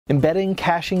embedding,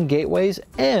 caching, gateways,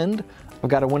 and I've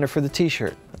got a winner for the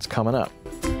t-shirt that's coming up.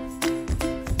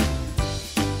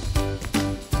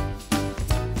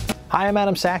 Hi, I'm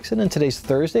Adam Saxon, and today's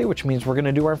Thursday, which means we're going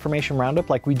to do our information roundup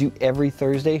like we do every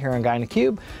Thursday here on Guy in a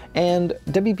Cube. And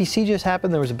WPC just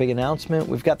happened. There was a big announcement.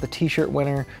 We've got the t-shirt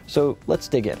winner, so let's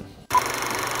dig in.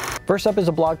 First up is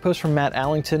a blog post from Matt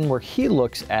Allington where he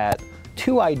looks at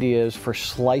 2 ideas for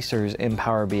slicers in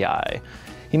Power BI.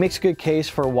 He makes a good case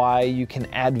for why you can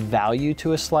add value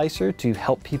to a slicer to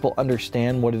help people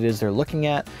understand what it is they're looking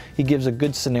at. He gives a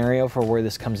good scenario for where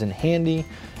this comes in handy.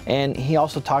 And he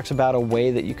also talks about a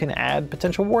way that you can add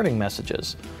potential warning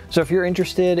messages. So if you're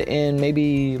interested in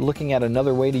maybe looking at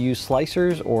another way to use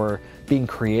slicers or being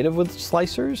creative with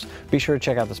slicers, be sure to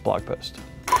check out this blog post.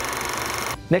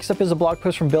 Next up is a blog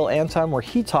post from Bill Anton where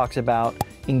he talks about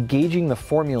engaging the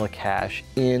formula cache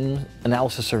in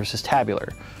Analysis Services Tabular.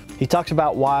 He talks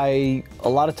about why a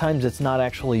lot of times it's not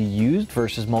actually used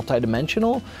versus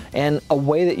multidimensional, and a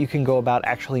way that you can go about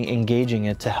actually engaging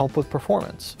it to help with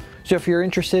performance. So if you're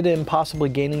interested in possibly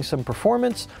gaining some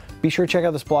performance, be sure to check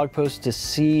out this blog post to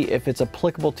see if it's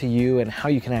applicable to you and how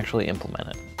you can actually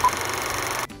implement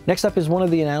it. Next up is one of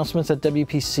the announcements at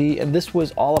WPC, and this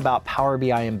was all about Power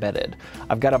BI Embedded.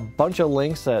 I've got a bunch of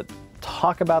links that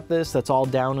talk about this. That's all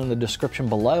down in the description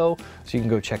below, so you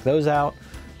can go check those out.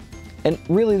 And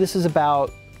really this is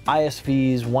about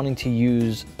ISVs wanting to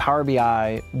use Power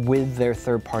BI with their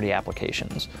third-party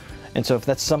applications. And so if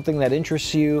that's something that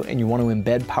interests you and you want to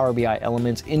embed Power BI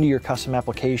elements into your custom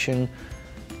application,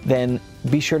 then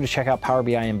be sure to check out Power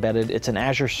BI Embedded. It's an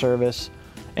Azure service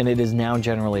and it is now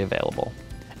generally available.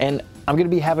 And I'm going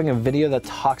to be having a video that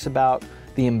talks about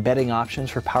the embedding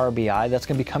options for Power BI. That's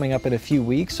going to be coming up in a few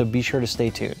weeks, so be sure to stay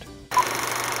tuned.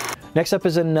 Next up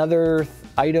is another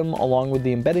item along with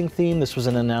the embedding theme. This was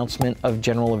an announcement of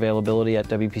general availability at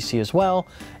WPC as well,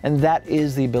 and that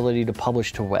is the ability to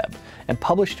publish to web. And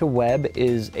publish to web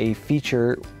is a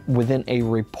feature within a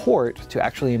report to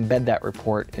actually embed that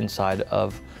report inside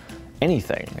of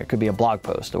anything. It could be a blog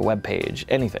post, a web page,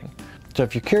 anything. So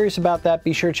if you're curious about that,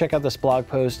 be sure to check out this blog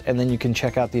post, and then you can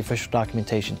check out the official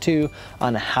documentation too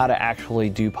on how to actually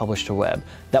do publish to web.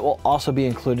 That will also be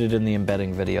included in the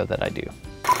embedding video that I do.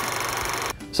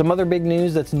 Some other big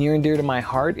news that's near and dear to my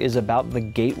heart is about the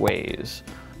gateways.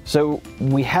 So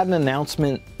we had an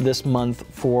announcement this month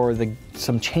for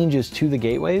some changes to the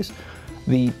gateways.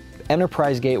 The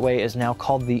enterprise gateway is now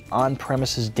called the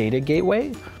on-premises data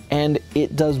gateway, and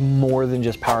it does more than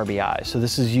just Power BI. So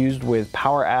this is used with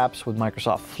Power Apps, with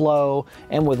Microsoft Flow,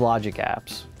 and with Logic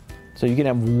Apps. So you can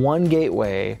have one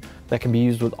gateway that can be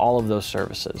used with all of those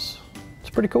services. It's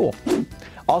pretty cool.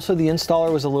 Also, the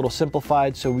installer was a little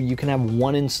simplified, so you can have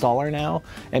one installer now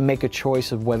and make a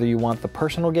choice of whether you want the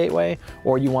personal gateway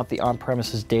or you want the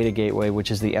on-premises data gateway,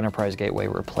 which is the enterprise gateway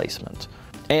replacement.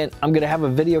 And I'm going to have a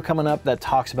video coming up that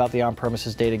talks about the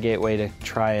on-premises data gateway to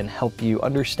try and help you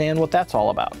understand what that's all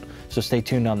about. So stay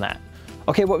tuned on that.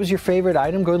 Okay, what was your favorite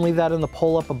item? Go and leave that in the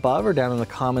poll up above or down in the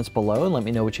comments below and let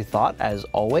me know what you thought, as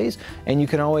always. And you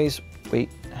can always, wait,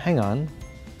 hang on,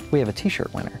 we have a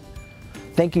t-shirt winner.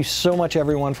 Thank you so much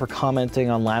everyone for commenting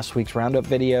on last week's Roundup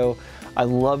video. I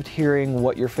loved hearing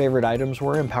what your favorite items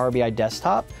were in Power BI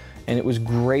Desktop, and it was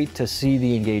great to see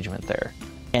the engagement there.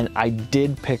 And I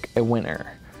did pick a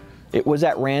winner. It was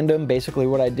at random. Basically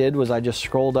what I did was I just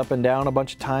scrolled up and down a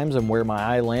bunch of times, and where my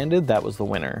eye landed, that was the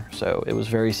winner. So it was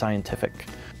very scientific.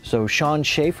 So Shawn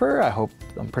Shafer, I hope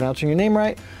I'm pronouncing your name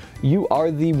right, you are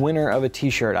the winner of a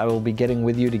t-shirt. I will be getting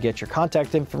with you to get your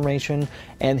contact information,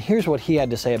 and here's what he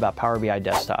had to say about Power BI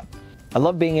Desktop. I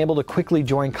love being able to quickly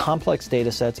join complex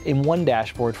data sets in one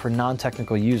dashboard for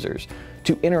non-technical users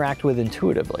to interact with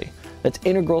intuitively. That's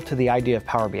integral to the idea of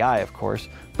Power BI, of course,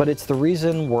 but it's the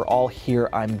reason we're all here,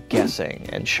 I'm guessing.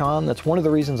 And Shawn, that's one of the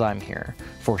reasons I'm here,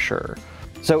 for sure.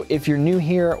 So if you're new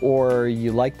here or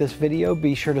you like this video,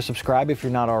 be sure to subscribe if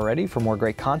you're not already for more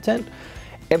great content.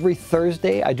 Every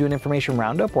Thursday, I do an information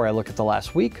roundup where I look at the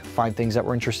last week, find things that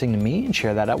were interesting to me, and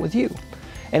share that out with you.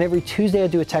 And every Tuesday, I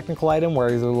do a technical item where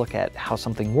I either look at how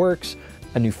something works,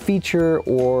 a new feature,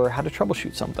 or how to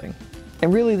troubleshoot something.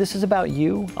 And really, this is about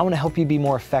you. I want to help you be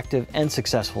more effective and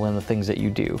successful in the things that you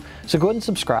do. So go ahead and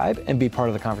subscribe and be part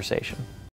of the conversation.